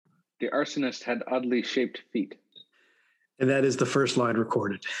The arsonist had oddly shaped feet. And that is the first line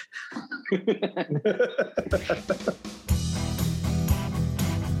recorded.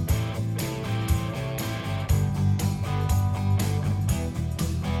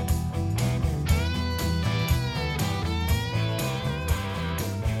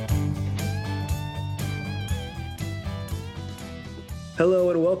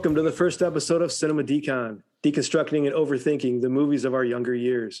 Hello and welcome to the first episode of Cinema Decon, deconstructing and overthinking the movies of our younger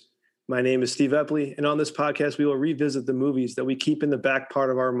years. My name is Steve Epley, and on this podcast, we will revisit the movies that we keep in the back part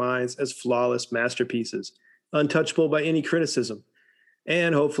of our minds as flawless masterpieces, untouchable by any criticism,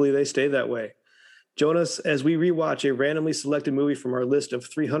 and hopefully they stay that way. Join us as we rewatch a randomly selected movie from our list of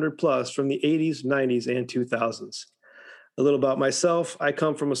 300 plus from the 80s, 90s, and 2000s. A little about myself. I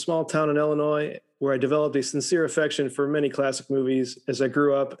come from a small town in Illinois where I developed a sincere affection for many classic movies as I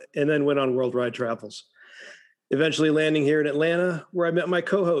grew up and then went on worldwide travels. Eventually landing here in Atlanta, where I met my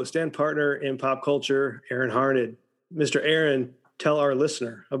co-host and partner in pop culture, Aaron Harned. Mr. Aaron, tell our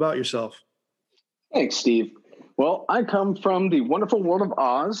listener about yourself. Thanks, Steve. Well, I come from the wonderful world of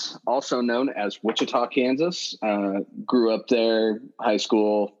Oz, also known as Wichita, Kansas. Grew up there, high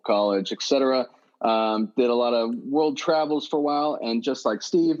school, college, etc. Did a lot of world travels for a while, and just like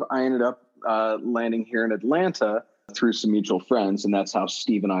Steve, I ended up landing here in Atlanta through some mutual friends, and that's how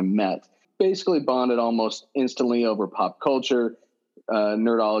Steve and I met. Basically bonded almost instantly over pop culture,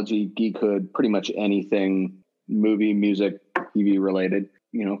 nerdology, geekhood, pretty much anything movie, music, TV related.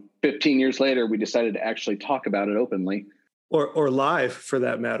 15 years later, we decided to actually talk about it openly. Or live, for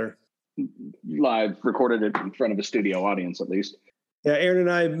that matter. Live, recorded it in front of a studio audience, at least. Yeah, Aaron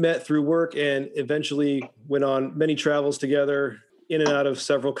and I met through work and eventually went on many travels together, in and out of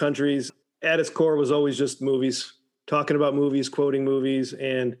several countries. At its core was always just movies, talking about movies, quoting movies,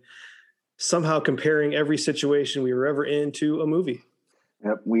 and somehow comparing every situation we were ever in to a movie.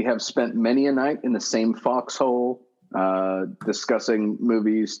 Yep, we have spent many a night in the same foxhole, discussing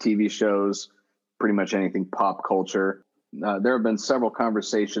movies, TV shows, pretty much anything pop culture. There have been several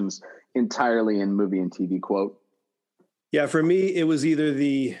conversations entirely in movie and TV quote. Yeah, for me, it was either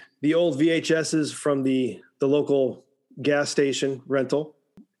the old VHSs from the local gas station rental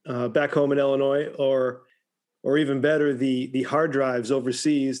back home in Illinois, or even better, the hard drives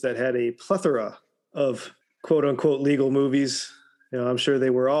overseas that had a plethora of quote unquote legal movies. I'm sure they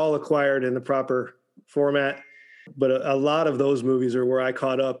were all acquired in the proper format, but a lot of those movies are where I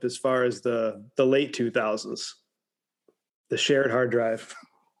caught up as far as the late 2000s, the shared hard drive.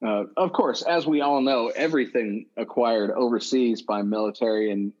 Of course, as we all know, everything acquired overseas by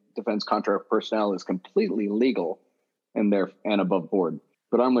military and defense contract personnel is completely legal and above board.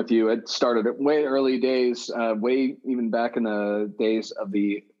 But I'm with you. It started at way early days, way even back in the days of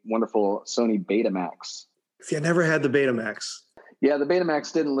the wonderful Sony Betamax. See, I never had the Betamax. Yeah, the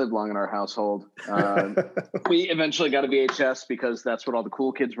Betamax didn't live long in our household. We eventually got a VHS because that's what all the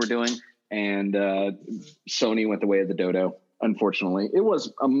cool kids were doing. And Sony went the way of the dodo, unfortunately. It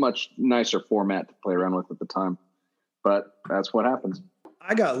was a much nicer format to play around with at the time. But that's what happens.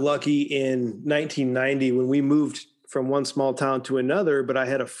 I got lucky in 1990 when we moved from one small town to another, but I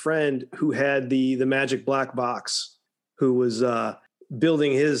had a friend who had the magic black box, who was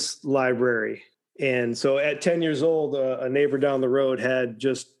building his library. And so at 10 years old, a neighbor down the road had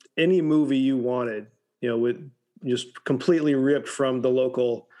just any movie you wanted, with just completely ripped from the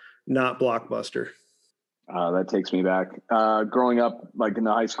local, not Blockbuster. That takes me back. Growing up, like in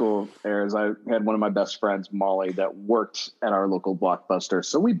the high school eras, I had one of my best friends, Molly, that worked at our local Blockbuster.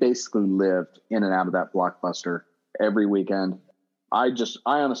 So we basically lived in and out of that Blockbuster every weekend. I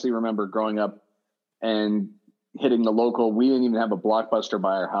honestly remember growing up and hitting the local. We didn't even have a Blockbuster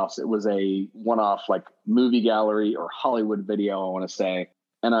by our house. It was a one-off like movie gallery or Hollywood Video, I want to say.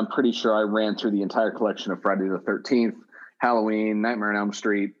 And I'm pretty sure I ran through the entire collection of Friday the 13th, Halloween, Nightmare on Elm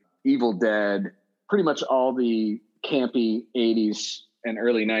Street, Evil Dead, pretty much all the campy 80s and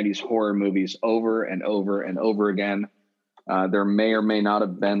early 90s horror movies over and over and over again. There may or may not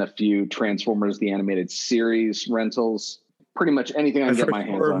have been a few Transformers the Animated Series rentals. Pretty much anything I can get my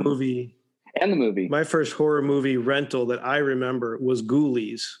hands on. And the movie. My first horror movie rental that I remember was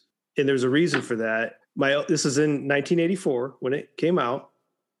Ghoulies. And there's a reason for that. This is in 1984 when it came out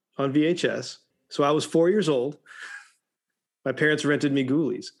on VHS. So I was 4 years old. My parents rented me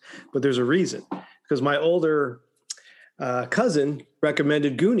Ghoulies. But there's a reason. Because my older cousin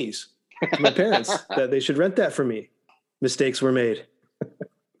recommended Goonies to my parents that they should rent that for me. Mistakes were made.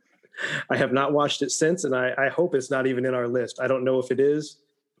 I have not watched it since, and I hope it's not even in our list. I don't know if it is,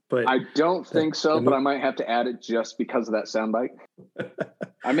 but I don't think so, but I might have to add it just because of that soundbite.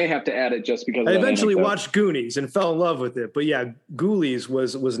 I may have to add it just because I eventually watched Goonies and fell in love with it. But yeah, Ghoulies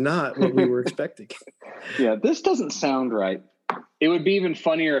was not what we were expecting. Yeah, this doesn't sound right. It would be even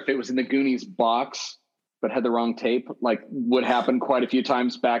funnier if it was in the Goonies box, but had the wrong tape, like would happen quite a few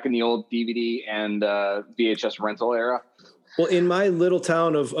times back in the old DVD and VHS rental era. Well, in my little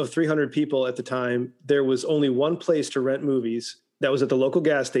town of 300 people at the time, there was only one place to rent movies. That was at the local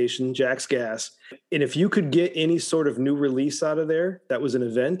gas station, Jack's Gas. And if you could get any sort of new release out of there, that was an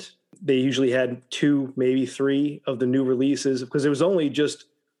event. They usually had 2, maybe 3 of the new releases because there was only just,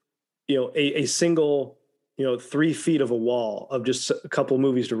 a single, 3 feet of a wall of just a couple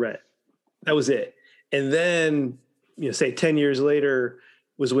movies to rent. That was it. And then, say 10 years later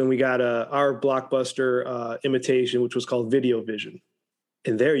was when we got our Blockbuster imitation, which was called Video Vision.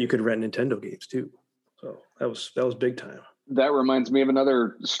 And there you could rent Nintendo games too. So that was big time. That reminds me of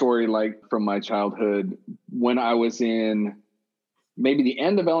another story like from my childhood when I was in maybe the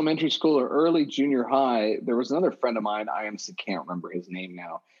end of elementary school or early junior high. There was another friend of mine. I honestly can't remember his name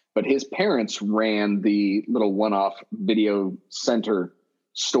now, but his parents ran the little one-off video center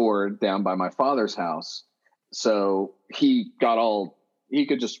store down by my father's house. So he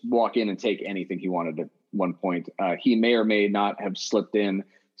could just walk in and take anything he wanted at one point. He may or may not have slipped in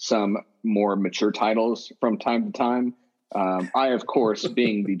some more mature titles from time to time. I, of course,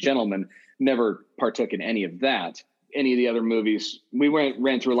 being the gentleman, never partook in any of that. Any of the other movies, we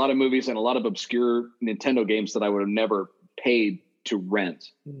ran through a lot of movies and a lot of obscure Nintendo games that I would have never paid to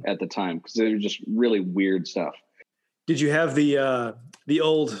rent at the time because they were just really weird stuff. Did you have the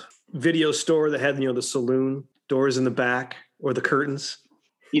old video store that had the saloon doors in the back or the curtains?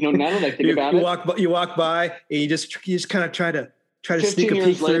 Now that I think about it, you walk by and you just kind of try to sneak a peek 15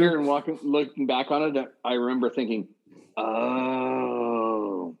 years later through. And looking back on it, I remember thinking,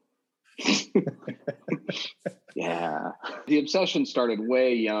 oh, yeah. The obsession started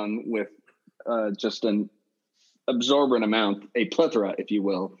way young with just an absorbent amount, a plethora, if you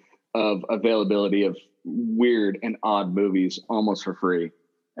will, of availability of weird and odd movies almost for free.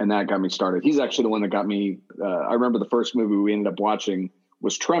 And that got me started. He's actually the one that got me. I remember the first movie we ended up watching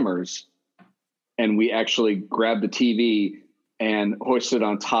was Tremors. And we actually grabbed the TV and hoisted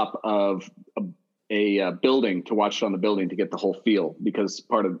on top of a building to watch it on the building to get the whole feel, because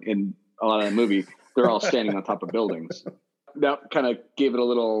in a lot of that movie, they're all standing on top of buildings. That kind of gave it a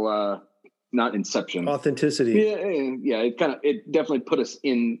little, not Inception. Authenticity. Yeah. It definitely put us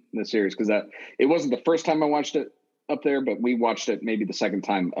in the series because it wasn't the first time I watched it up there, but we watched it maybe the second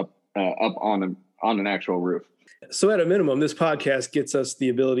time up on an actual roof. So at a minimum, this podcast gets us the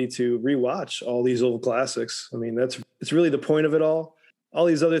ability to rewatch all these old classics. I mean, it's really the point of it all. All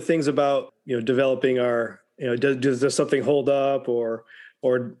these other things about, developing our, does something hold up or,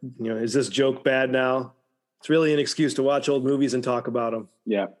 is this joke bad now? It's really an excuse to watch old movies and talk about them.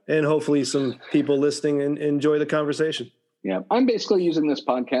 Yeah. And hopefully some people listening and enjoy the conversation. Yeah. I'm basically using this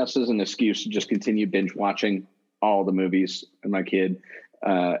podcast as an excuse to just continue binge watching all the movies and my kid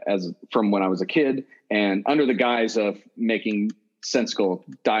as from when I was a kid, and under the guise of making sensible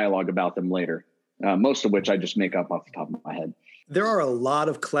dialogue about them later, most of which I just make up off the top of my head. There are a lot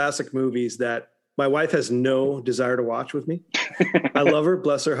of classic movies that my wife has no desire to watch with me. I love her,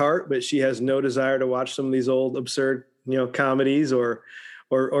 bless her heart, but she has no desire to watch some of these old absurd, comedies or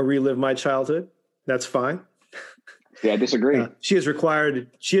relive my childhood. That's fine. Yeah, I disagree. She is required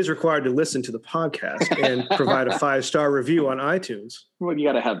to listen to the podcast and provide a 5-star review on iTunes. Well, you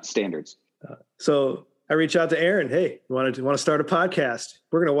got to have standards. So I reach out to Aaron. Hey, want to start a podcast?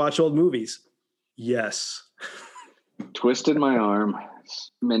 We're going to watch old movies. Yes. Twisted my arm.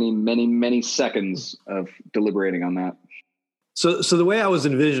 Many, many, many seconds of deliberating on that. So the way I was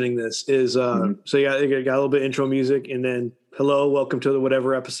envisioning this is, so you got a little bit of intro music, and then hello, welcome to the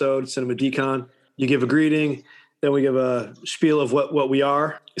whatever episode, Cinema Decon. You give a greeting, then we give a spiel of what we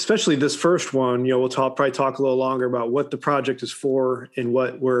are. Especially this first one, we'll probably talk a little longer about what the project is for and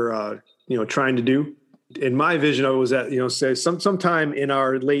what we're trying to do. In my vision, I was at say sometime in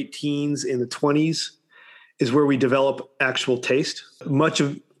our late teens, in the 20s, is where we develop actual taste. Much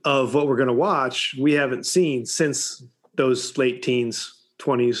of what we're going to watch, we haven't seen since those late teens,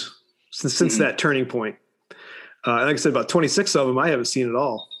 20s, since that turning point. Like I said, about 26 of them I haven't seen at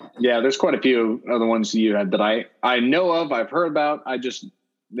all. Yeah, there's quite a few other ones you had that I know of, I've heard about.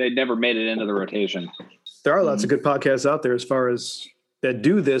 They never made it into the rotation. There are lots of good podcasts out there as far as that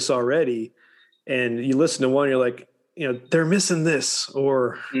do this already. And you listen to one, you're like, they're missing this,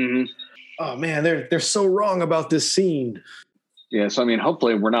 or oh man, they're so wrong about this scene. Yeah, so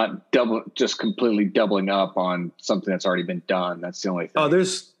hopefully we're not just completely doubling up on something that's already been done. That's the only thing.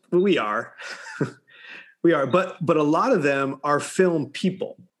 We are. We are, but a lot of them are film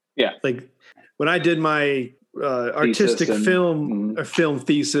people. Yeah. Like when I did my artistic film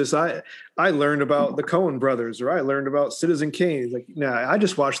thesis, I learned about the Coen brothers, or I learned about Citizen Kane. Like, I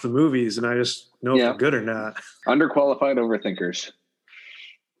just watch the movies and I just know if they're good or not. Underqualified overthinkers.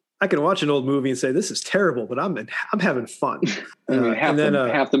 I can watch an old movie and say, this is terrible, but I'm having fun. I mean,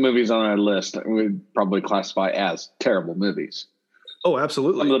 half the movies on our list we'd probably classify as terrible movies. Oh,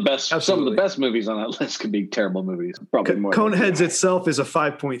 absolutely. Some of the best movies on that list could be terrible movies. Probably more. Coneheads itself is a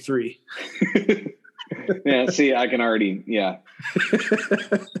 5.3. Yeah, see, I can already, yeah.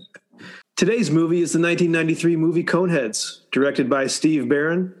 Today's movie is the 1993 movie Coneheads, directed by Steve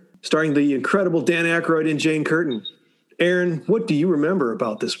Barron, starring the incredible Dan Aykroyd and Jane Curtin. Aaron, what do you remember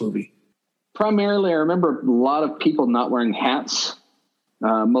about this movie? Primarily, I remember a lot of people not wearing hats,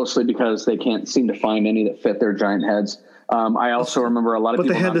 mostly because they can't seem to find any that fit their giant heads. I also remember a lot of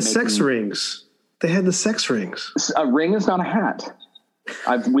people. But they had the sex rings. They had the sex rings. A ring is not a hat.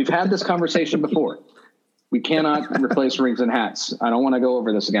 We've had this conversation before. We cannot replace rings and hats. I don't want to go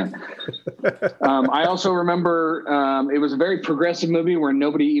over this again. I also remember it was a very progressive movie where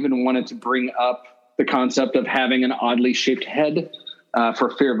nobody even wanted to bring up the concept of having an oddly shaped head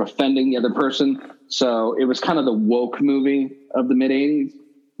for fear of offending the other person. So it was kind of the woke movie of the mid-90s.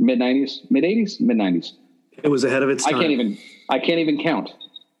 It was ahead of its time. I can't even count.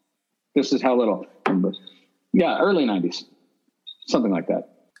 This is how little. Yeah, early 90s. Something like that.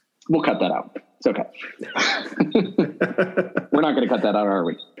 We'll cut that out. It's okay. We're not going to cut that out, are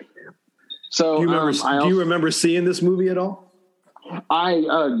we? So do you remember seeing this movie at all?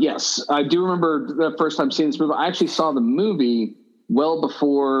 Yes, I do remember the first time seeing this movie. I actually saw the movie well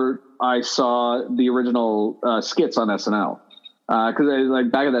before I saw the original skits on SNL. Because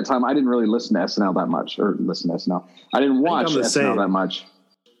back at that time, I didn't really listen to SNL that much, I didn't watch SNL that much.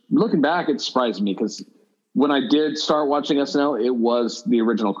 Looking back, it surprised me because when I did start watching SNL, it was the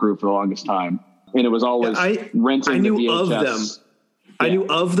original crew for the longest time, and it was always renting the VHS. Of them. I knew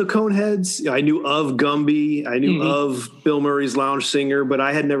of the Coneheads. I knew of Gumby. I knew of Bill Murray's Lounge Singer, but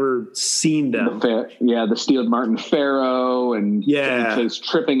I had never seen them. The Steve Martin Pharaoh and Chase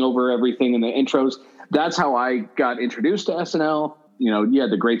tripping over everything in the intros. That's how I got introduced to SNL. You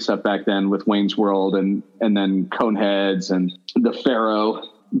had the great stuff back then with Wayne's World and then Coneheads and the Pharaoh.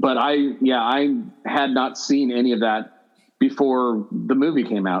 But I had not seen any of that before the movie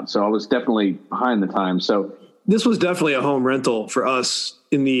came out. So I was definitely behind the times. So this was definitely a home rental for us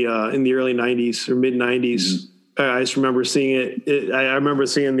in the early 90s or mid 90s. I just remember seeing it. I remember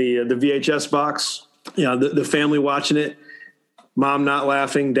seeing the VHS box, the family watching it, mom not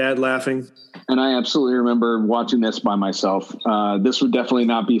laughing, dad laughing. And I absolutely remember watching this by myself. This would definitely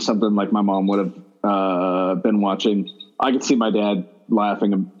not be something like my mom would have been watching. I could see my dad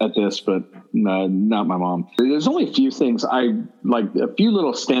laughing at this, but not my mom. There's only a few things a few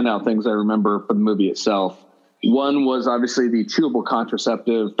little standout things I remember from the movie itself. One was obviously the chewable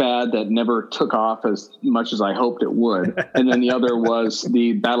contraceptive fad that never took off as much as I hoped it would. And then the other was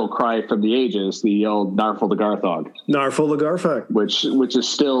the battle cry from the ages, the old Narful the Garthog. Narful the Garthog. Which is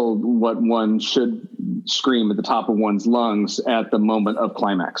still what one should scream at the top of one's lungs at the moment of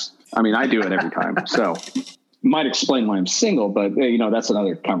climax. I mean, I do it every time. So might explain why I'm single, but that's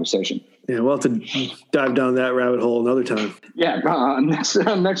another conversation. Yeah, we'll have to dive down that rabbit hole another time. Yeah,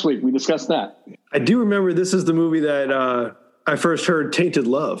 next week we discuss that. I do remember this is the movie that I first heard Tainted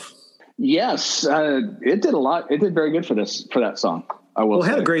Love. Yes, it did a lot. It did very good for that song. It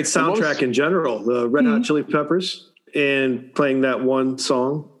had a great soundtrack in general. The Red Hot Chili Peppers and playing that one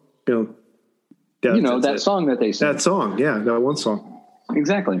song. That song that they sang. That song, yeah, that one song.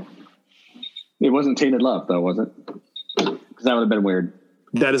 Exactly. It wasn't Tainted Love, though, was it? Because that would have been weird.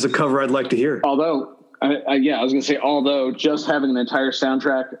 That is a cover I'd like to hear. Although, I was going to say, just having an entire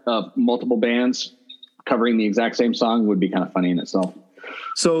soundtrack of multiple bands covering the exact same song would be kind of funny in itself.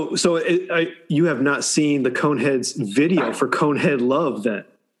 So you have not seen the Coneheads video for Conehead Love then?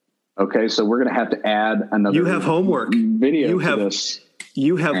 Okay, so we're going to have to add another. You have homework. Video to this.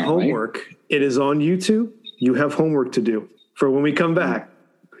 You have homework. It is on YouTube. You have homework to do for when we come back.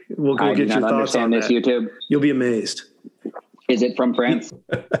 We'll go get your thoughts on this. YouTube. You'll be amazed. Is it from France?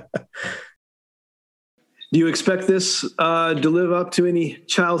 Do you expect this to live up to any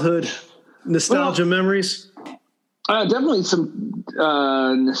childhood nostalgia memories? Definitely some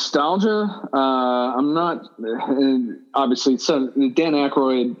nostalgia. I'm not obviously. So Dan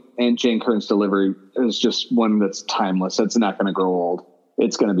Aykroyd and Jane Curtin's delivery is just one that's timeless. It's not going to grow old.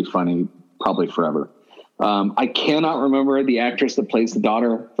 It's going to be funny probably forever. I cannot remember the actress that plays the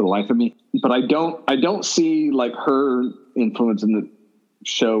daughter for the life of me, but I don't see like her influence in the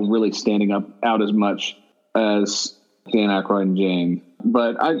show really standing out as much as Dan Aykroyd and Jane.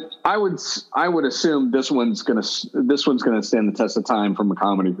 But I would assume this one's gonna stand the test of time from a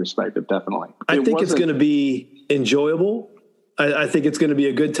comedy perspective. Definitely, I think it's going to be enjoyable. I think it's going to be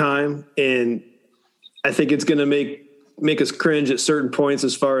a good time, and I think it's going to make us cringe at certain points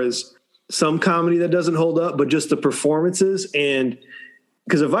as far as some comedy that doesn't hold up, but just the performances. And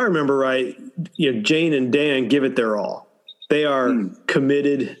because if I remember right, Jane and Dan give it their all. They are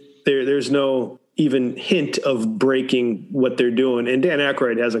committed. There's no even hint of breaking what they're doing. And Dan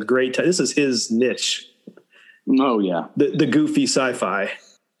Aykroyd has a great time. This is his niche. Oh yeah. The goofy sci-fi.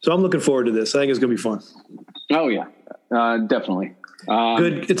 So I'm looking forward to this. I think it's going to be fun. Oh yeah. Definitely.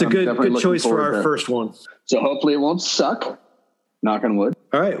 Good. It's a good choice for our first one. So hopefully it won't suck. Knock on wood.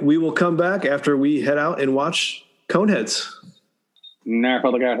 All right. We will come back after we head out and watch Coneheads.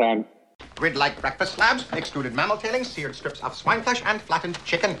 Grid-like breakfast slabs, extruded mammal tailings, seared strips of swine flesh, and flattened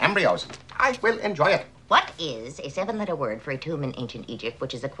chicken embryos. I will enjoy it. What is a 7-letter word for a tomb in ancient Egypt,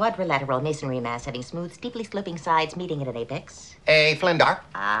 which is a quadrilateral masonry mass having smooth, steeply sloping sides meeting at an apex? A flindar.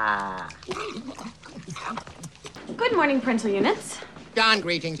 Ah. Good morning, parental units. Dawn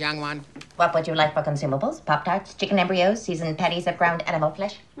greetings, young one. What would you like for consumables? Pop-Tarts, chicken embryos, seasoned patties of ground animal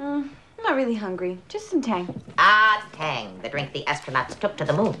flesh? I'm not really hungry. Just some Tang. Ah, Tang, the drink the astronauts took to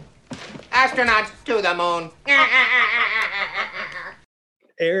the moon. Astronauts to the moon.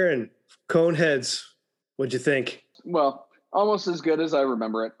 Aaron, Coneheads, what'd you think? Well, almost as good as I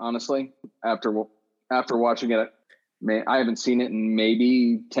remember it, honestly. After watching it, I haven't seen it in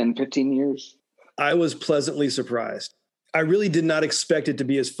maybe 10, 15 years. I was pleasantly surprised. I really did not expect it to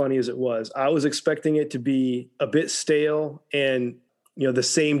be as funny as it was. I was expecting it to be a bit stale and, the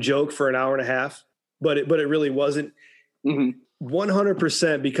same joke for an hour and a half, but it really wasn't.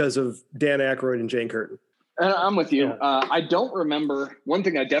 100% because of Dan Aykroyd and Jane Curtin. I'm with you. Yeah. I don't remember. One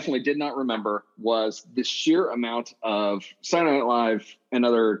thing I definitely did not remember was the sheer amount of Saturday Night Live and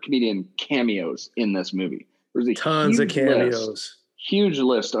other comedian cameos in this movie. There's tons of cameos. Huge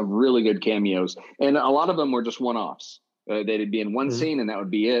list of really good cameos. And a lot of them were just one-offs. They'd be in one scene and that would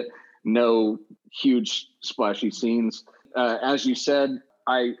be it. No huge splashy scenes. As you said,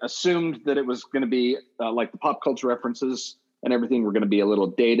 I assumed that it was going to be like the pop culture references and everything were going to be a little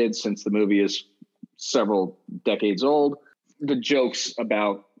dated since the movie is several decades old. The jokes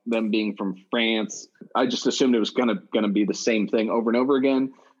about them being from France, I just assumed it was going to be the same thing over and over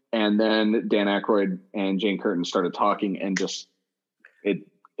again. And then Dan Aykroyd and Jane Curtin started talking, and just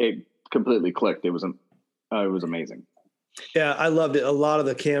it completely clicked. It was amazing. Yeah, I loved it. A lot of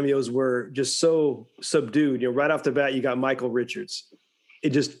the cameos were just so subdued. Right off the bat, you got Michael Richards. It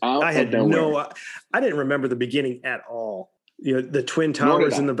just I didn't remember the beginning at all. The Twin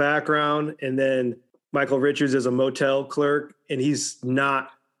Towers in the background, and then Michael Richards is a motel clerk, and he's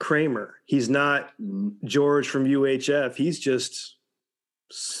not Kramer. He's not George from UHF. He's just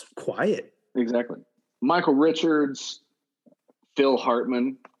quiet. Exactly. Michael Richards, Phil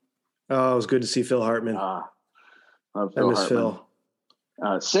Hartman. Oh, it was good to see Phil Hartman. I miss Phil.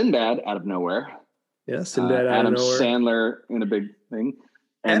 Sinbad out of nowhere. Yeah, Sinbad out of nowhere. Adam Sandler in a big thing.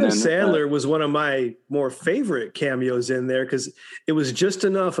 And Adam Sandler was one of my more favorite cameos in there because it was just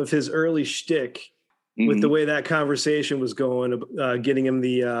enough of his early shtick with the way that conversation was going, getting him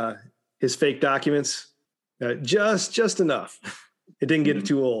his fake documents, just enough. It didn't get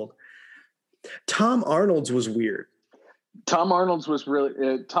too old. Tom Arnold's was weird. Tom Arnold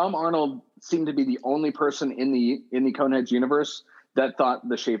seemed to be the only person in the Coneheads universe that thought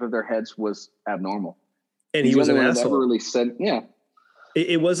the shape of their heads was abnormal. And he was an asshole. Never really said, yeah.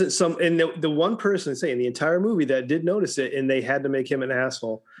 It wasn't and the one person in the entire movie that did notice it, and they had to make him an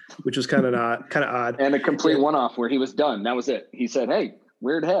asshole, which was kind of odd. And a complete one-off where he was done. That was it. He said, "Hey,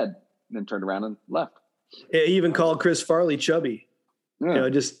 weird head," and then turned around and left. He even called Chris Farley chubby. Yeah.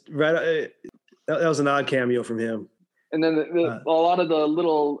 Just right. That was an odd cameo from him. And then a lot of the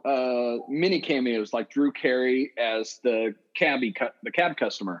little mini cameos, like Drew Carey as the cab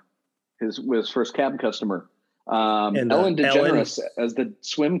customer, his first cab customer. And Ellen DeGeneres as the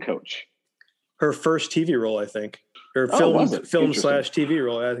swim coach. Her first TV role, I think, or film/TV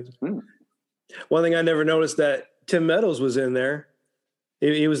role. I think. One thing I never noticed that Tim Meadows was in there.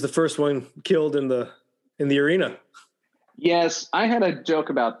 He was the first one killed in the arena. Yes, I had a joke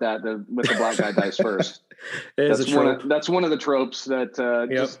about that with the black guy dies first. That's one of the tropes that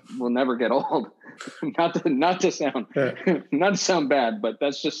just will never get old. not to sound bad, but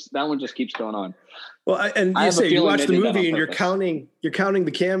that one just keeps going on. Well, you watch the movie and you're counting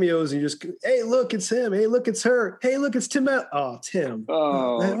the cameos, and you just, hey, look, it's him. Hey, look, it's her. Hey, look, it's Tim. Oh, Tim.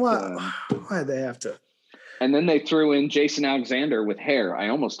 Oh, man, why'd they have to? And then they threw in Jason Alexander with hair. I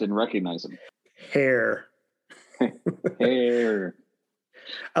almost didn't recognize him. Hair. Hair.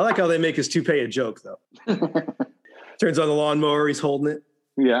 I like how they make his toupee a joke, though. Turns on the lawnmower, he's holding it.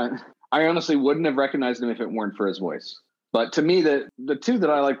 Yeah. I honestly wouldn't have recognized him if it weren't for his voice. But to me, the two that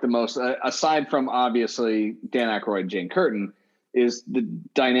I like the most, aside from obviously Dan Aykroyd and Jane Curtin, is the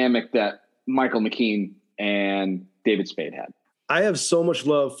dynamic that Michael McKean and David Spade had. I have so much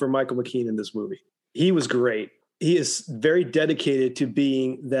love for Michael McKean in this movie. He was great. He is very dedicated to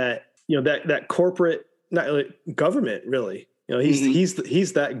being that, that corporate, not like government, really.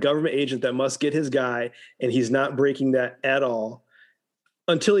 He's that government agent that must get his guy, and he's not breaking that at all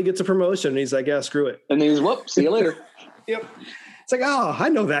until he gets a promotion. And he's like, yeah, screw it. And then he's, whoop, see you later. Yep. It's like, oh, I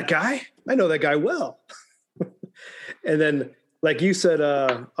know that guy. I know that guy well. And then, like you said,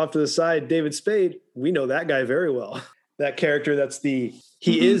 off to the side, David Spade, we know that guy very well. That character,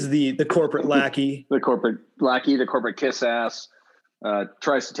 he is the corporate lackey. The corporate lackey, the corporate kiss ass,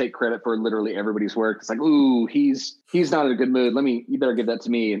 tries to take credit for literally everybody's work. It's like, ooh, he's not in a good mood. You better give that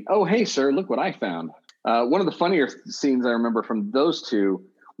to me. And, oh, hey, sir, look what I found. One of the funnier scenes I remember from those two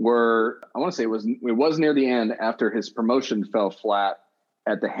were, I want to say it was near the end after his promotion fell flat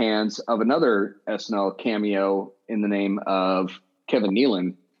at the hands of another SNL cameo in the name of Kevin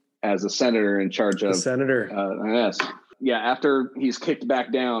Nealon as a senator in charge of INS. Yeah, after he's kicked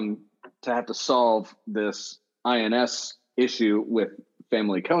back down to have to solve this INS issue with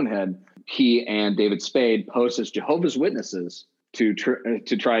Family Conehead, he and David Spade pose as Jehovah's Witnesses to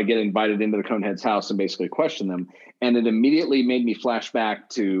try to get invited into the Coneheads' house and basically question them. And it immediately made me flash back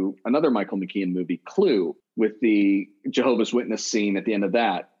to another Michael McKean movie, Clue, with the Jehovah's Witness scene at the end of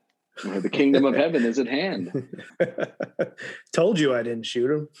that. The kingdom of heaven is at hand. Told you I didn't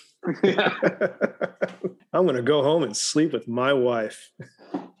shoot him. I'm going to go home and sleep with my wife.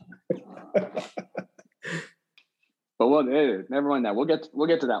 But never mind that. We'll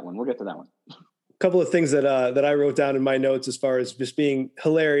get to that one. Couple of things that I wrote down in my notes as far as just being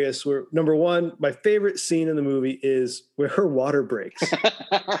hilarious were, number one, my favorite scene in the movie is where her water breaks.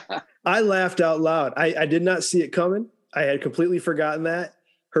 I laughed out loud. I did not see it coming. I had completely forgotten that.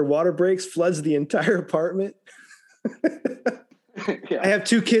 Her water breaks, floods the entire apartment. Yeah. I have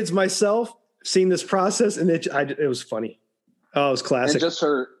 2 kids myself, seen this process, and it was funny. Oh, it was classic. And just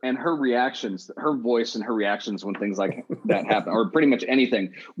her reactions, her voice and her reactions when things like that happen, or pretty much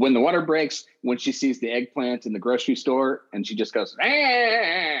anything. When the water breaks, when she sees the eggplant in the grocery store, and she just goes,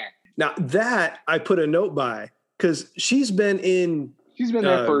 ah! Now that I put a note by, because she's been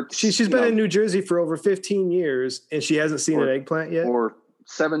there for she's been in New Jersey for over 15 years, and she hasn't seen an eggplant yet. Or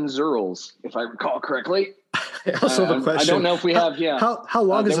 7 Zurls, if I recall correctly. I also have a question. I don't know if we have. How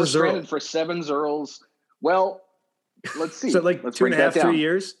long is a Zurl? Stranded for 7 Zurls. Well, let's see. So like let's 2.5, 3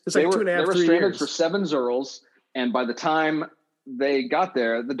 years? It's like 2.5, 3 years. They were stranded for 7 Zurls, and by the time they got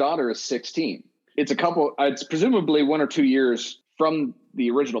there, the daughter is 16. It's presumably 1 or 2 years from the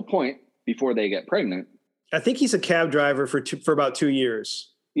original point before they get pregnant. I think he's a cab driver for about 2 years.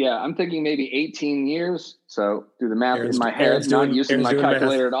 Yeah, I'm thinking maybe 18 years. So do the math in my head, not using my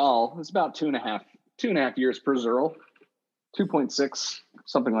calculator at all. It's about 2.5 years per Zurl. 2.6,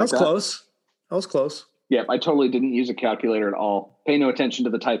 something like that. That was close. Yeah, I totally didn't use a calculator at all. Pay no attention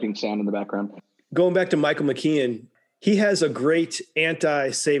to the typing sound in the background. Going back to Michael McKean, he has a great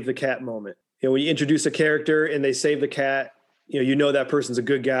anti-save the cat moment. When you introduce a character and they save the cat, you know that person's a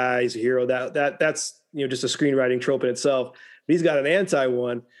good guy, he's a hero. That's just a screenwriting trope in itself. But he's got an anti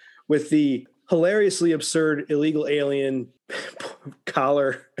one with the hilariously absurd illegal alien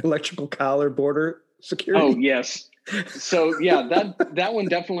electrical collar border security. Oh yes. So yeah, that one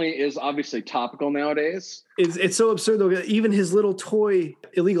definitely is obviously topical nowadays. It's so absurd though. Even his little toy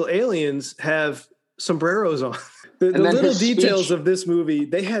illegal aliens have sombreros on. The little details of this movie,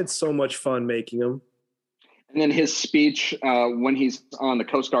 they had so much fun making them. And then his speech when he's on the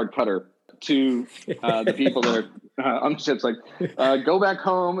Coast Guard cutter to the people that are on the ships, like, go back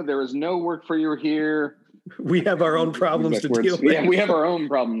home. There is no work for you here. We have our own problems to deal with. Yeah, we have our own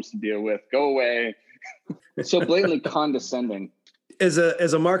problems to deal with. Go away. So blatantly condescending. As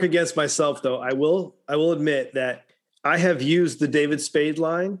a mark against myself, though, I will admit that I have used the David Spade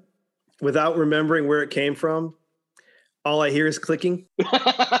line without remembering where it came from. All I hear is clicking.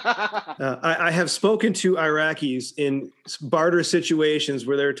 I have spoken to Iraqis in barter situations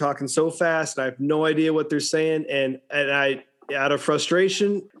where they're talking so fast and I have no idea what they're saying. And I, out of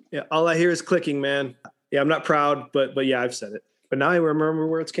frustration, all I hear is clicking, man. Yeah, I'm not proud, but yeah, I've said it. But now I remember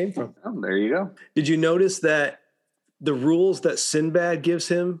where it came from. Oh, there you go. Did you notice that the rules that Sinbad gives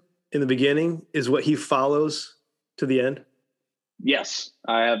him in the beginning is what he follows to the end? Yes,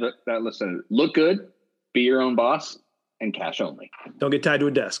 I have that listed. Look good, be your own boss, and cash only. Don't get tied to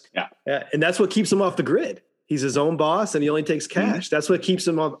a desk. Yeah. And that's what keeps him off the grid. He's his own boss, and he only takes cash. That's what keeps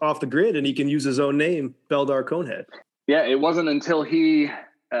him off the grid, and he can use his own name, Beldar Conehead. Yeah, it wasn't until he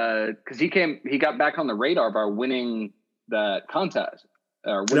got back on the radar by winning that contest.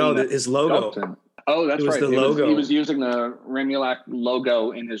 His logo. Oh, that's right. The logo. He was using the Remulac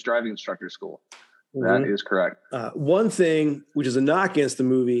logo in his driving instructor school. Mm-hmm. That is correct. One thing, which is a knock against the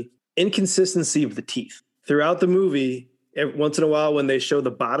movie, inconsistency of the teeth. Throughout the movie, once in a while when they show the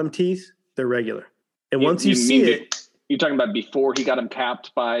bottom teeth, they're regular. And once you see it... You're talking about before he got him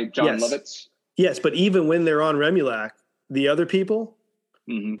capped by John Lovitz? Yes, but even when they're on Remulac, the other people,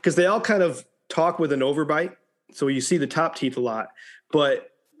 because they all kind of talk with an overbite, so you see the top teeth a lot. But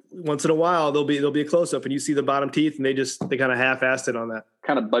once in a while, there'll be a close-up, and you see the bottom teeth, and they kind of half-assed it on that.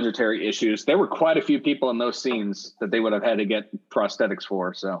 Kind of budgetary issues. There were quite a few people in those scenes that they would have had to get prosthetics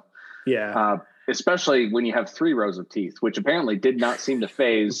for. So yeah, especially when you have 3 rows of teeth, which apparently did not seem to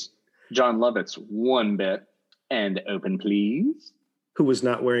phase John Lovitz one bit. And open, please. Who was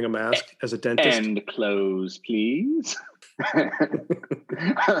not wearing a mask as a dentist. And close, please.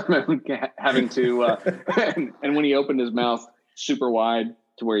 Having to, and when he opened his mouth super wide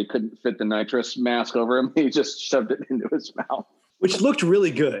to where he couldn't fit the nitrous mask over him, he just shoved it into his mouth. Which looked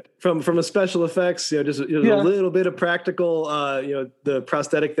really good from a special effects, just a little bit of practical, the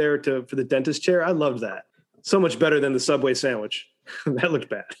prosthetic there for the dentist chair. I loved that. So much better than the Subway sandwich. That looked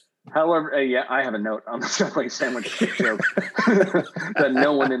bad. However, I have a note on the Subway sandwich joke that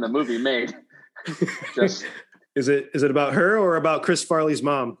no one in the movie made. Just is it about her or about Chris Farley's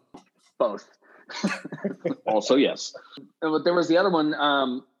mom? Both. Also, yes. But there was the other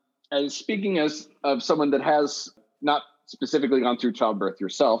one. As speaking of someone that has not specifically gone through childbirth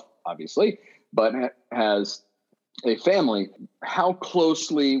yourself, obviously, but has a family, how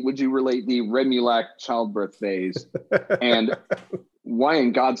closely would you relate the Remulac childbirth phase? And why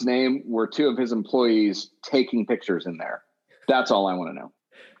in God's name were 2 of his employees taking pictures in there? That's all I want to know.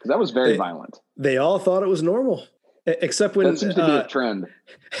 Because that was very violent. They all thought it was normal. Except when... That seems to be a trend.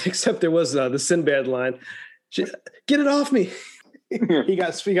 Except there was the Sinbad line. Get it off me. he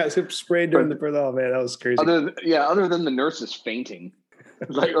got sprayed during the birth. Oh, man, that was crazy. Other than the nurses fainting.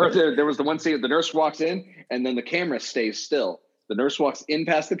 There was the one scene, the nurse walks in, and then the camera stays still. The nurse walks in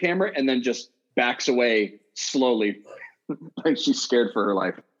past the camera and then just backs away slowly. Like she's scared for her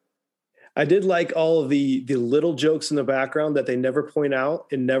life. I did like all of the little jokes in the background that they never point out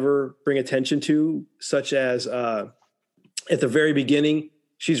and never bring attention to, such as at the very beginning,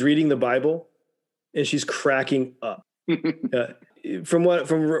 she's reading the Bible and she's cracking up. From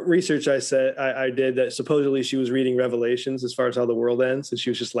research I did that supposedly she was reading Revelations as far as how the world ends, and she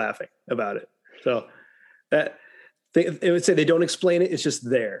was just laughing about it. So it would say they don't explain it; it's just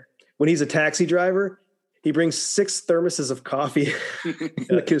there. When he's a taxi driver, he brings 6 thermoses of coffee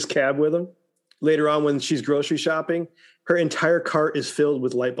in his cab with him. Later on, when she's grocery shopping, her entire cart is filled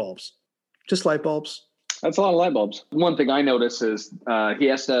with light bulbs. Just light bulbs. That's a lot of light bulbs. One thing I notice is he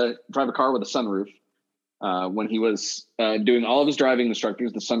has to drive a car with a sunroof. When he was doing all of his driving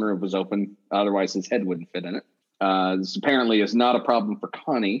instructors, the sunroof was open. Otherwise, his head wouldn't fit in it. This apparently is not a problem for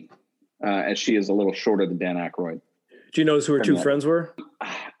Connie, as she is a little shorter than Dan Aykroyd. Do you notice who her 2 friends were?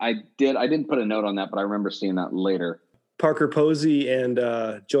 I did. I didn't put a note on that, but I remember seeing that later. Parker Posey and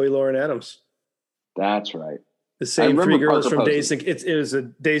Joey Lauren Adams. That's right. The same 3 girls Parker from Posey. It was a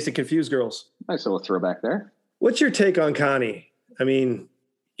Dazed and Confused girls. Nice little throwback there. What's your take on Connie? I mean,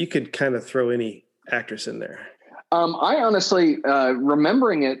 you could kind of throw any actress in there. I honestly,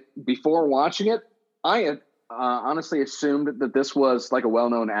 remembering it before watching it, I honestly assumed that this was like a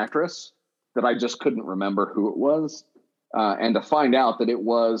well-known actress that I just couldn't remember who it was. And to find out that it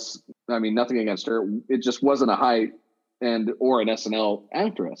was, I mean, nothing against her, it just wasn't a high-end or an SNL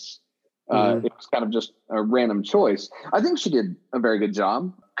actress. It was kind of just a random choice. I think she did a very good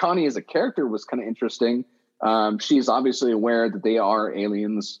job. Connie as a character was kind of interesting. She's obviously aware that they are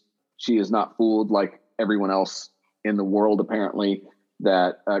aliens. She is not fooled like everyone else in the world, apparently,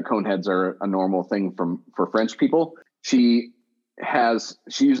 that coneheads are a normal thing for French people. She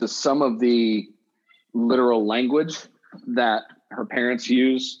uses some of the literal language that her parents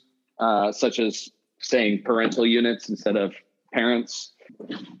use, such as saying parental units instead of parents,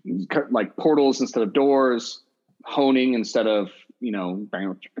 like portals instead of doors, honing instead of,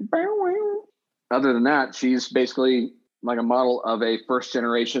 other than that, she's basically like a model of a first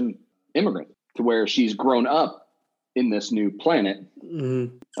generation immigrant to where she's grown up in this new planet.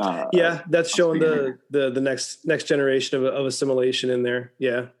 That's showing the next generation of assimilation in there.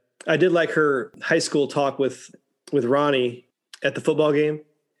 Yeah. I did like her high school talk with Ronnie at the football game,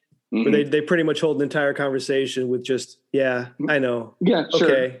 where they pretty much hold an entire conversation with just, yeah, I know. Yeah, sure.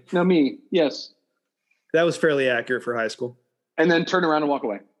 Okay. No, me. Yes. That was fairly accurate for high school. And then turn around and walk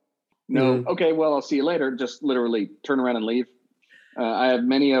away. No, Mhm. okay, well, I'll see you later. Just literally turn around and leave. I have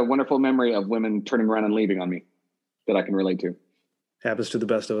many a wonderful memory of women turning around and leaving on me that I can relate to. Happens to the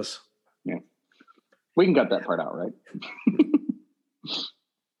best of us. Yeah. We can cut that part out, right?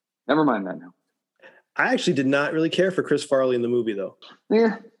 Never mind that now. I actually did not really care for Chris Farley in the movie, though.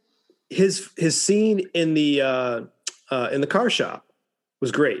 Yeah. His scene in the car shop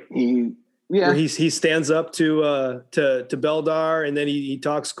was great. Where he stands up to Beldar, and then he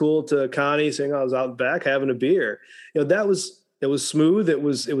talks cool to Connie, saying, "I was out back having a beer." You know, it was smooth. It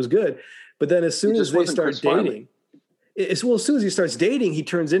was good. But then as soon as they start dating, as soon as he starts dating, he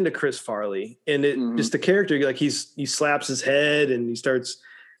turns into Chris Farley, and just the character, like he slaps his head and he starts,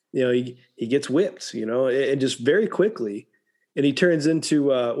 you know, he gets whipped, you know, and just very quickly, and he turns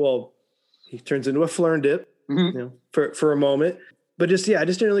into a Flern dip, you know, for a moment. But I just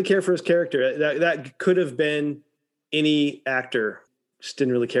didn't really care for his character. That could have been any actor. Just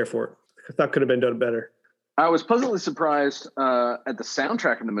didn't really care for it. I thought could have been done better. I was pleasantly surprised at the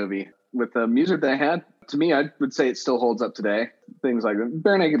soundtrack in the movie with the music they had. To me, I would say it still holds up today. Things like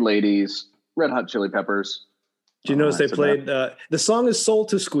Bare Naked Ladies, Red Hot Chili Peppers. Did you notice they played the song is Soul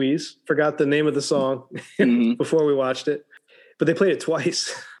to Squeeze? Forgot the name of the song before we watched it, but they played it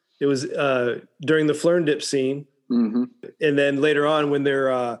twice. It was during the Flern dip scene. Mm-hmm. And then later on when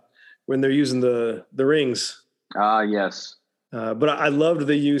they're using the rings. Yes. But I loved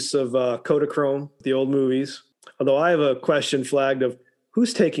the use of Kodachrome, the old movies. Although I have a question flagged of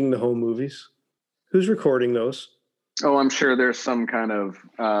who's taking the home movies? Who's recording those? Oh, I'm sure there's some kind of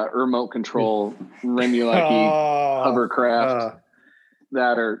remote control Remulaki hovercraft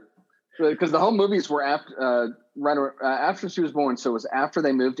that are, because the home movies were after she was born. So it was after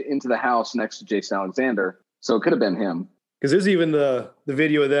they moved into the house next to Jason Alexander. So it could have been him. Because there's even the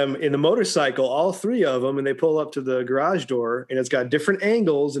video of them in the motorcycle, all three of them, and they pull up to the garage door, and it's got different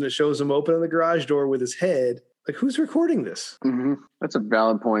angles, and it shows him opening the garage door with his head. Like, who's recording this? Mm-hmm. That's a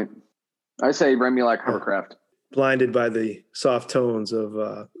valid point. I say Remulak hovercraft. Blinded by the soft tones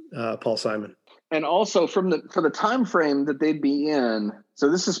of Paul Simon. And also for the time frame that they'd be in, so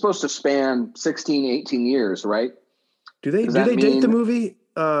this is supposed to span 16, 18 years, right? Do they date the movie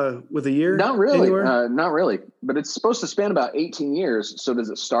with a year? Not really. Not really. But it's supposed to span about 18 years. So does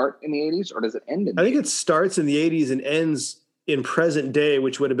it start in the 80s or does it end in the 80s? I think it starts in the 80s and ends in present day,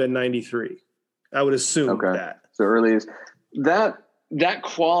 which would have been 93. I would assume that. So early is that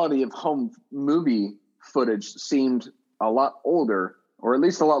quality of home movie footage seemed a lot older, or at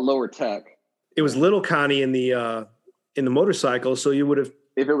least a lot lower tech. It was little Connie in the motorcycle, so you would have.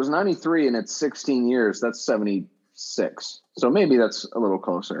 If it was 93 and it's 16 years, that's 76. So maybe that's a little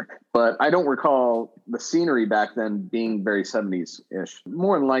closer. But I don't recall the scenery back then being very 70s-ish.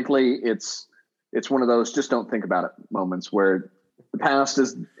 More than likely, it's one of those just don't think about it moments where the past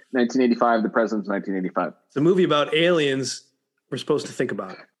is 1985, the present's 1985. It's a movie about aliens. We're supposed to think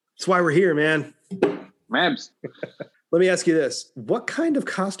about it. That's why we're here, man. Mabs. Let me ask you this. What kind of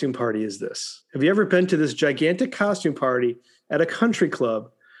costume party is this? Have you ever been to this gigantic costume party at a country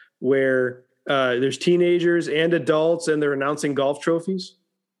club where there's teenagers and adults and they're announcing golf trophies?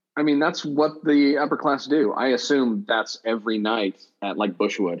 I mean, that's what the upper class do. I assume that's every night at like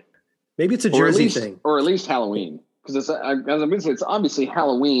Bushwood. Maybe it's a Jersey thing. Or at least Halloween. Because it's obviously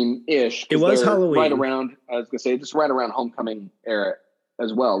Halloween-ish. It was Halloween. Right around, I was going to say, just right around homecoming era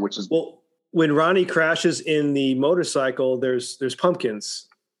as well, which is... Well, when Ronnie crashes in the motorcycle, there's pumpkins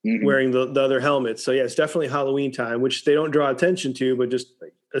wearing the other helmets. So yeah, it's definitely Halloween time, which they don't draw attention to, but just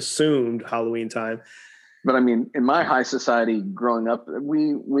assumed Halloween time. But I mean, in my high society growing up,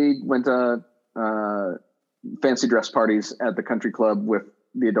 we went to fancy dress parties at the country club with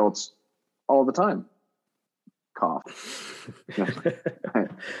the adults all the time. Cough.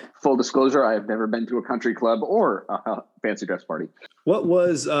 Full disclosure, I have never been to a country club or a fancy dress party. What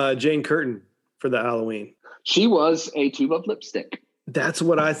was Jane Curtin for the Halloween? She was a tube of lipstick. That's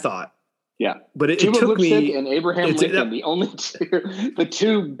what I thought. Yeah. But it tube took of lipstick me and Abraham Lincoln, the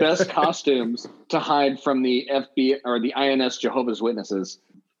two best costumes to hide from the FBI or the INS Jehovah's Witnesses.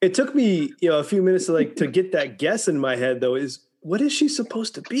 It took me, a few minutes to get that guess in my head though, is what is she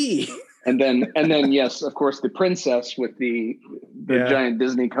supposed to be? And then, yes, of course, the princess with the giant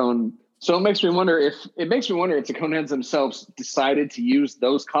Disney cone. So it makes me wonder if the Coneheads themselves decided to use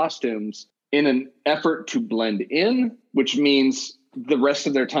those costumes in an effort to blend in, which means the rest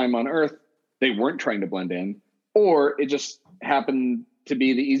of their time on Earth, they weren't trying to blend in, or it just happened to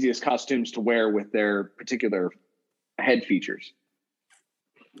be the easiest costumes to wear with their particular head features.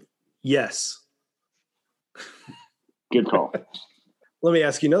 Yes. Good call. Let me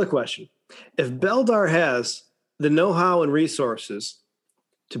ask you another question. If Beldar has the know-how and resources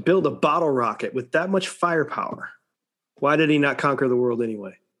to build a bottle rocket with that much firepower, why did he not conquer the world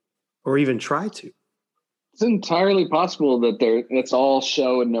anyway? Or even try to? It's entirely possible that it's all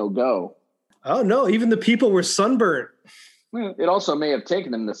show and no go. Oh, no. Even the people were sunburnt. It also may have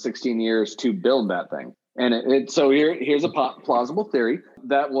taken him the 16 years to build that thing. And so here's a plausible theory.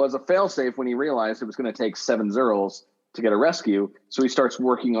 That was a failsafe when he realized it was going to take 7 Zerals to get a rescue. So he starts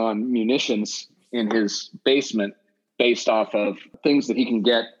working on munitions in his basement based off of things that he can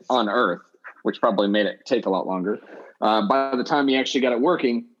get on Earth, which probably made it take a lot longer. By the time he actually got it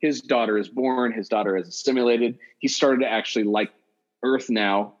working, his daughter is born. His daughter is assimilated. He started to actually like Earth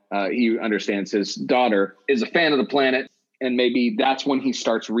now. He understands his daughter is a fan of the planet. And maybe that's when he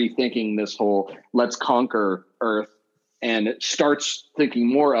starts rethinking this whole let's conquer Earth, and it starts thinking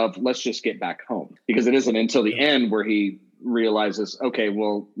more of let's just get back home, because it isn't until the end where he realizes, okay,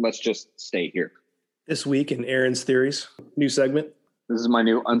 well, let's just stay here. This week in Aaron's Theories, new segment. This is my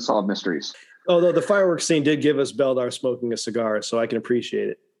new Unsolved Mysteries. Although the fireworks scene did give us Beldar smoking a cigar, so I can appreciate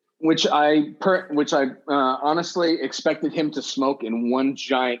it. Which I honestly expected him to smoke in one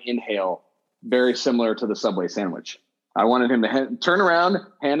giant inhale, very similar to the Subway sandwich. I wanted him to turn around,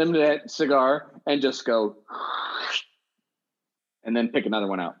 hand him that cigar, and just go, and then pick another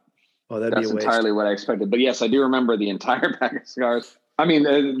one out. Oh, that'd be a waste. That's entirely what I expected. But yes, I do remember the entire pack of cigars. I mean,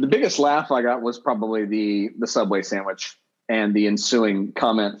 the biggest laugh I got was probably the Subway sandwich and the ensuing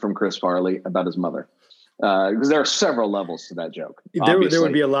comment from Chris Farley about his mother. Because there are several levels to that joke. There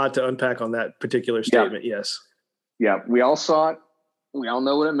would be a lot to unpack on that particular statement, yes. Yeah, we all saw it. We all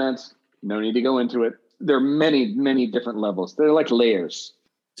know what it meant. No need to go into it. There are many, many different levels. They're like layers. Is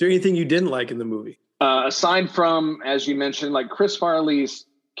there anything you didn't like in the movie? Aside from, as you mentioned, like Chris Farley's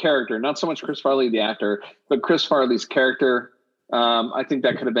character, not so much Chris Farley, the actor, but Chris Farley's character. I think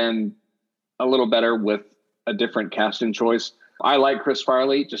that could have been a little better with a different casting choice. I like Chris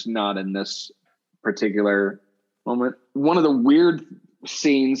Farley, just not in this particular moment. One of the weird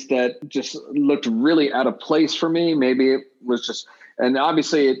scenes that just looked really out of place for me, maybe it was just, and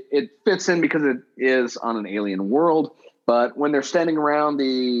obviously it fits in because it is on an alien world, but when they're standing around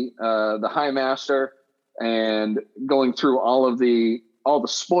the High Master and going through all the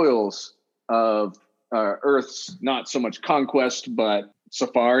spoils of Earth's not so much conquest, but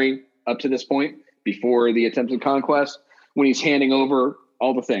safari up to this point before the attempted conquest, when he's handing over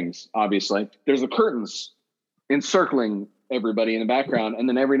all the things, obviously there's the curtains encircling everybody in the background. And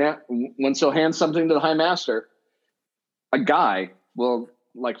then once he'll hand something to the High Master, a guy will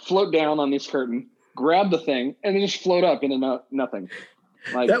like float down on this curtain, grab the thing, and then just float up into nothing.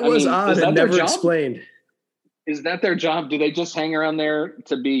 Like, that was odd and never explained. Is that their job? Do they just hang around there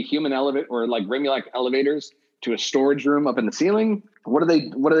to be human elevator or like Remulak elevators to a storage room up in the ceiling? What do they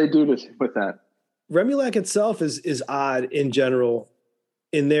do with that? Remulak itself is odd in general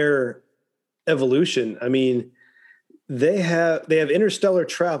in their evolution. I mean, they have interstellar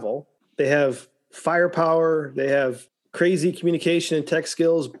travel, they have firepower, they have crazy communication and tech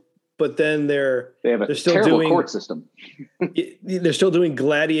skills, but then they're still terrible doing court system. They're still doing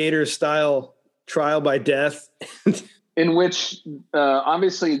gladiator style trial by death, in which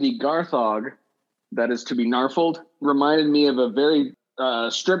obviously the Garthog that is to be narfled reminded me of a very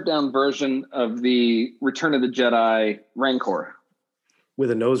stripped down version of the Return of the Jedi Rancor with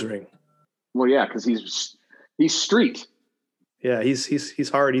a nose ring. Well, yeah, because he's street. Yeah, he's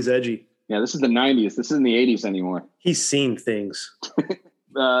hard. He's edgy. Yeah, this is the 90s. This isn't the 80s anymore. He's seen things.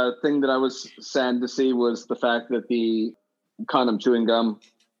 Thing that I was sad to see was the fact that the condom chewing gum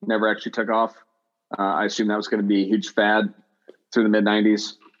never actually took off. I assume that was going to be a huge fad through the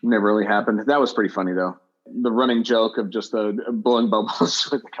mid-90s. Never really happened. That was pretty funny, though. The running joke of just the blowing bubbles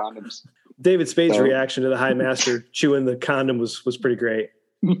with the condoms. David Spade's reaction to the High Master chewing the condom was pretty great.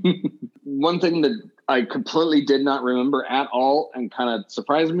 One thing that I completely did not remember at all and kind of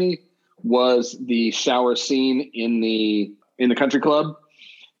surprised me was the shower scene in the country club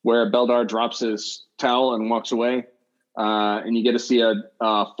where Beldar drops his towel and walks away. And you get to see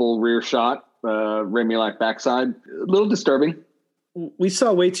a full rear shot, Remulak backside. A little disturbing. We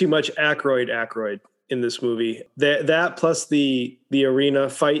saw way too much Aykroyd in this movie. That plus the arena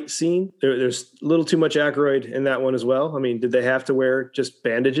fight scene. There's a little too much Aykroyd in that one as well. I mean, did they have to wear just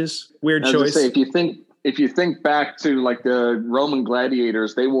bandages? Weird choice. Say, if you think back to like the Roman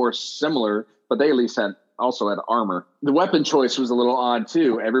gladiators, they wore similar, but they at least also had armor. The weapon choice was a little odd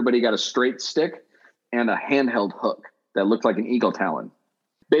too. Everybody got a straight stick and a handheld hook that looked like an eagle talon.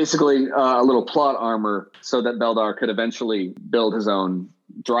 Basically, a little plot armor so that Beldar could eventually build his own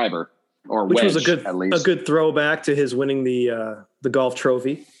driver, or which wedge, was a good throwback to his winning the golf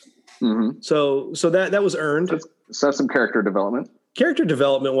trophy. So that was earned. So that's some character development. Character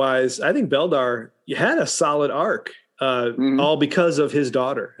development wise, I think Beldar had a solid arc, all because of his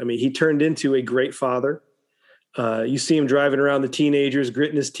daughter. I mean, he turned into a great father. You see him driving around the teenagers,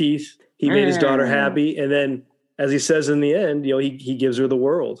 gritting his teeth. He made his daughter happy. And then, as he says in the end, he gives her the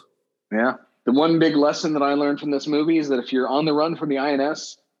world. Yeah. The one big lesson that I learned from this movie is that if you're on the run from the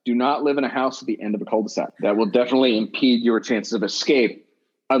INS, do not live in a house at the end of a cul-de-sac. That will definitely impede your chances of escape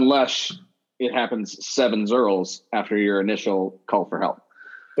unless it happens 7 zerls after your initial call for help.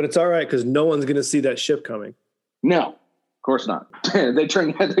 But it's all right because no one's going to see that ship coming. No, of course not. They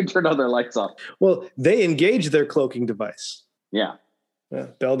turned all their lights off. Well, they engaged their cloaking device. Yeah.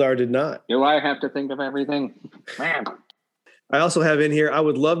 Beldar did not. Do I have to think of everything? Man. I also have in here, I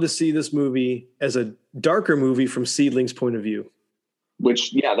would love to see this movie as a darker movie from Seedling's point of view.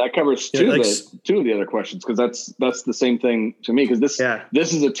 Which, that covers two of the other questions, because that's the same thing to me, because this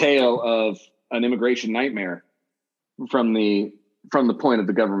is a tale of an immigration nightmare from the point of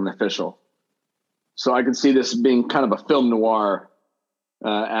the government official. So I can see this being kind of a film noir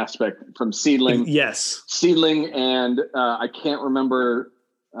aspect from Seedling. Yes, Seedling, and I can't remember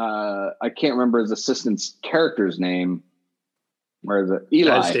his assistant's character's name. Where is it?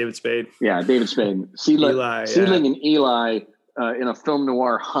 Eli. That's David Spade. Yeah, David Spade. Seedling and Eli in a film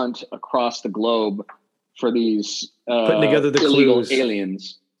noir hunt across the globe for these putting together the illegal clues.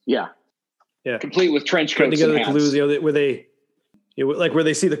 Aliens. Yeah, complete with trench coats. Putting together and the clues. Where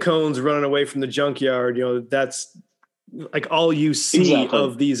they see the cones running away from the junkyard. That's like all you see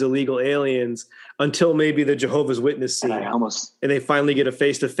of these illegal aliens until maybe the Jehovah's Witness scene. And they finally get a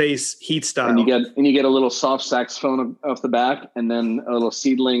face-to-face heat style. And you get a little soft saxophone off the back, and then a little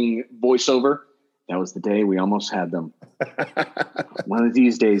Seedling voiceover. That was the day we almost had them. One of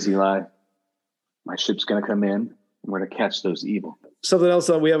these days, Eli, my ship's going to come in, and we're going to catch those evil. Something else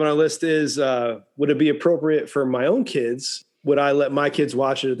that we have on our list is, would it be appropriate for my own kids? Would I let my kids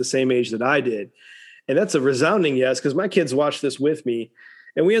watch it at the same age that I did? And that's a resounding yes, because my kids watched this with me,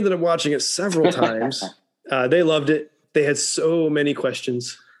 and we ended up watching it several times. They loved it. They had so many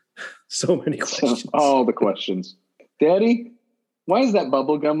questions. So many questions. All the questions. Daddy, why does that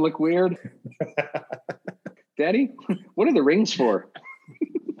bubble gum look weird? Daddy, what are the rings for?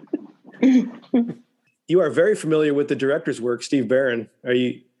 You are very familiar with the director's work, Steve Barron. Are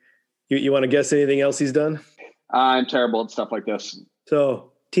you want to guess anything else he's done? I'm terrible at stuff like this.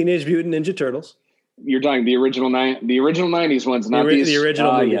 So, Teenage Mutant Ninja Turtles. You're talking the original 90s ones, not the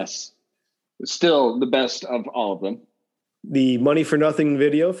original movie. Yes. Still the best of all of them. The Money for Nothing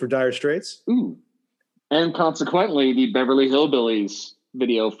video for Dire Straits. Ooh. And consequently, the Beverly Hillbillies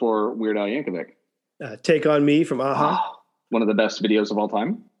video for Weird Al Yankovic. Take on Me from a-ha. One of the best videos of all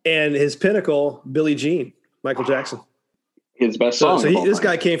time. And his pinnacle, Billie Jean, Michael Jackson. His best song. So this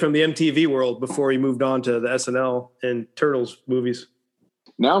guy came from the MTV world before he moved on to the SNL and Turtles movies.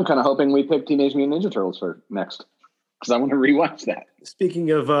 Now I'm kind of hoping we pick Teenage Mutant Ninja Turtles for next, because I want to rewatch that.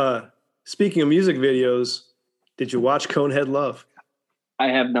 Speaking of music videos, did you watch Conehead Love? I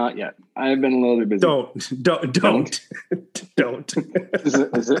have not yet. I have been a little bit busy. Don't. Is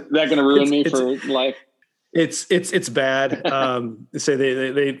that going to ruin me for life? It's bad. They say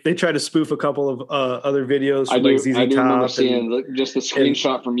they try to spoof a couple of other videos from like ZZ Top. I do remember seeing just the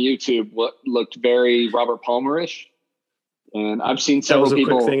screenshot from YouTube. What looked very Robert Palmer-ish. And I've seen several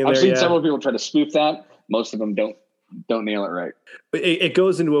people. Several people try to spoof that. Most of them don't nail it right. But it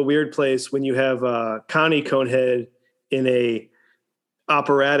goes into a weird place when you have Connie Conehead in a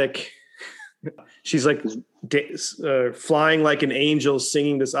operatic. She's like flying like an angel,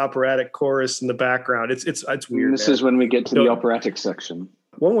 singing this operatic chorus in the background. It's weird. This is when we get to the operatic section.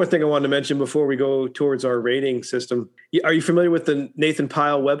 One more thing I wanted to mention before we go towards our rating system. Are you familiar with the Nathan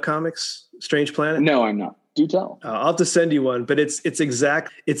Pyle webcomics, Strange Planet? No, I'm not. Do tell. I'll have to send you one, but it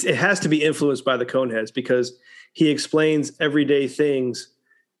has to be influenced by the Coneheads because he explains everyday things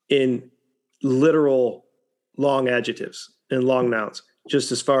in literal long adjectives and long nouns,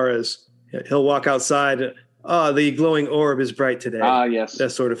 just as far as he'll walk outside. The glowing orb is bright today. Yes. That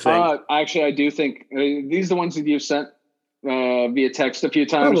sort of thing. Actually, I do think these are the ones that you've sent via text a few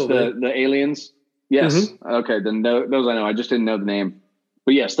times, the aliens. Yes. Mm-hmm. Okay. Then those I know. I just didn't know the name,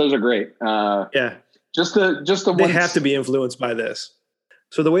 but yes, those are great. Yeah. Just the they have to be influenced by this.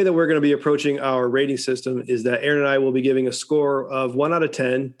 So the way that we're going to be approaching our rating system is that Aaron and I will be giving a score of 1 out of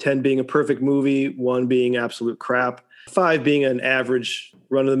 10, 10 being a perfect movie, 1 being absolute crap, 5 being an average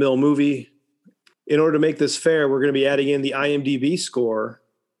run-of-the-mill movie. In order to make this fair, we're going to be adding in the IMDb score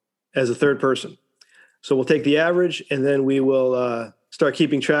as a third person. So we'll take the average, and then we will start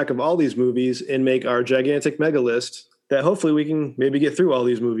keeping track of all these movies and make our gigantic mega list that hopefully we can maybe get through all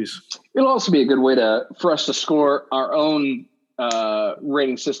these movies. It'll also be a good way for us to score our own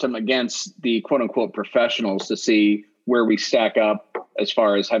rating system against the quote unquote professionals to see where we stack up as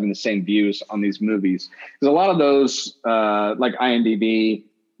far as having the same views on these movies. Because a lot of those, like IMDb,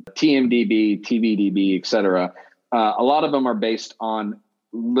 TMDb, TVDB, etc., a lot of them are based on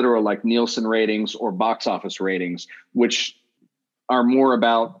literal like Nielsen ratings or box office ratings, which are more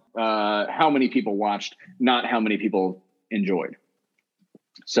about how many people watched, not how many people enjoyed.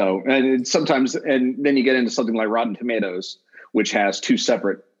 So, and sometimes, and then you get into something like Rotten Tomatoes, which has two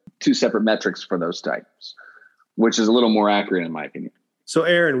separate metrics for those types, which is a little more accurate in my opinion. So,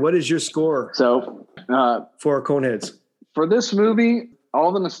 Aaron, what is your score? So, for Coneheads? For this movie,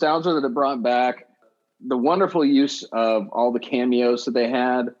 all the nostalgia that it brought back, the wonderful use of all the cameos that they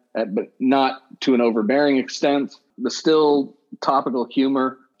had, but not to an overbearing extent, the still topical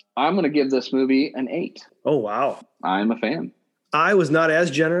humor, I'm going to give this movie an 8. Oh, wow. I'm a fan. I was not as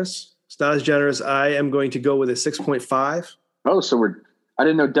generous. It's not as generous. I am going to go with a 6.5. Oh, so I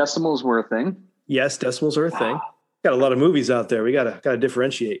didn't know decimals were a thing. Yes, decimals are a thing. Got a lot of movies out there. We gotta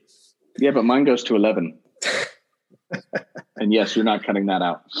differentiate. Yeah, but mine goes to 11. And yes, you're not cutting that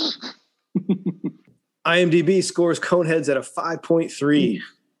out. IMDb scores Coneheads at a 5.3.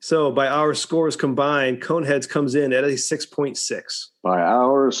 So by our scores combined, Coneheads comes in at a 6.6. By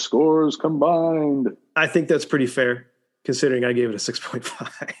our scores combined. I think that's pretty fair, considering I gave it a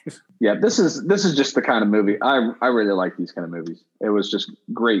 6.5. Yeah, this is just the kind of movie. I really like these kind of movies. It was just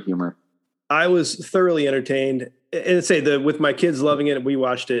great humor. I was thoroughly entertained. And with my kids loving it, we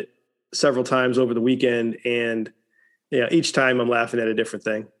watched it several times over the weekend. And each time I'm laughing at a different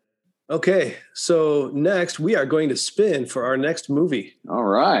thing. Okay, so next we are going to spin for our next movie. All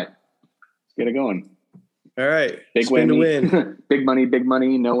right. Let's get it going. All right. Big spin whammy. to win. Big money, big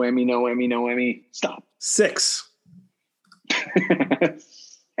money. No whammy, no whammy, no whammy. Stop. 6.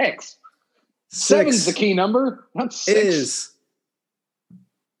 6. 7's the key number. Not 6. Is.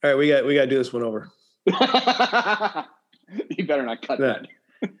 All right, we got to do this one over. You better not cut that.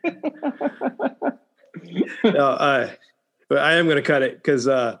 No, but I am going to cut it because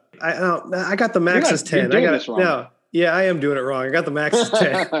I got the max as 10. I got it. No, yeah, I am doing it wrong. I got the max as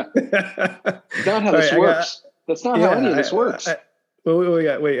 10. That's not how this works. That's not how any of this works. We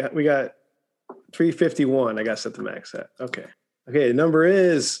got 351. I got set the max at. Okay. The number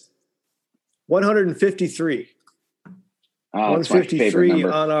is 153. 153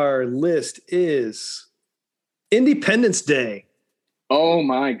 on our list is Independence Day. Oh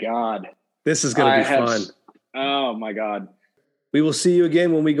my God. This is going to be fun. Oh my God. We will see you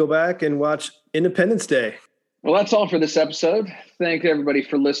again when we go back and watch Independence Day. Well, that's all for this episode. Thank everybody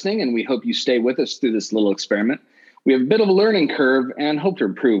for listening, and we hope you stay with us through this little experiment. We have a bit of a learning curve and hope to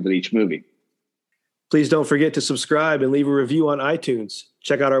improve with each movie. Please don't forget to subscribe and leave a review on iTunes.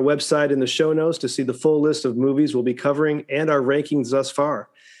 Check out our website in the show notes to see the full list of movies we'll be covering and our rankings thus far.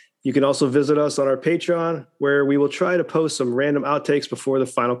 You can also visit us on our Patreon, where we will try to post some random outtakes before the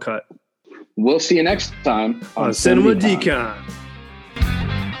final cut. We'll see you next time on Cinema Decon.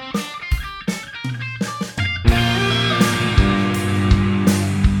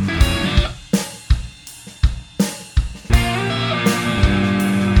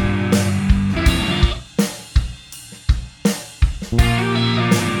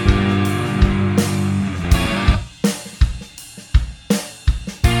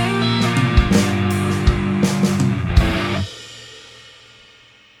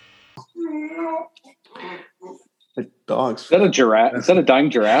 Dogs. Is that a giraffe? Is that a dying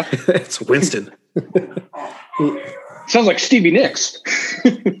giraffe? It's Winston. Sounds like Stevie Nicks.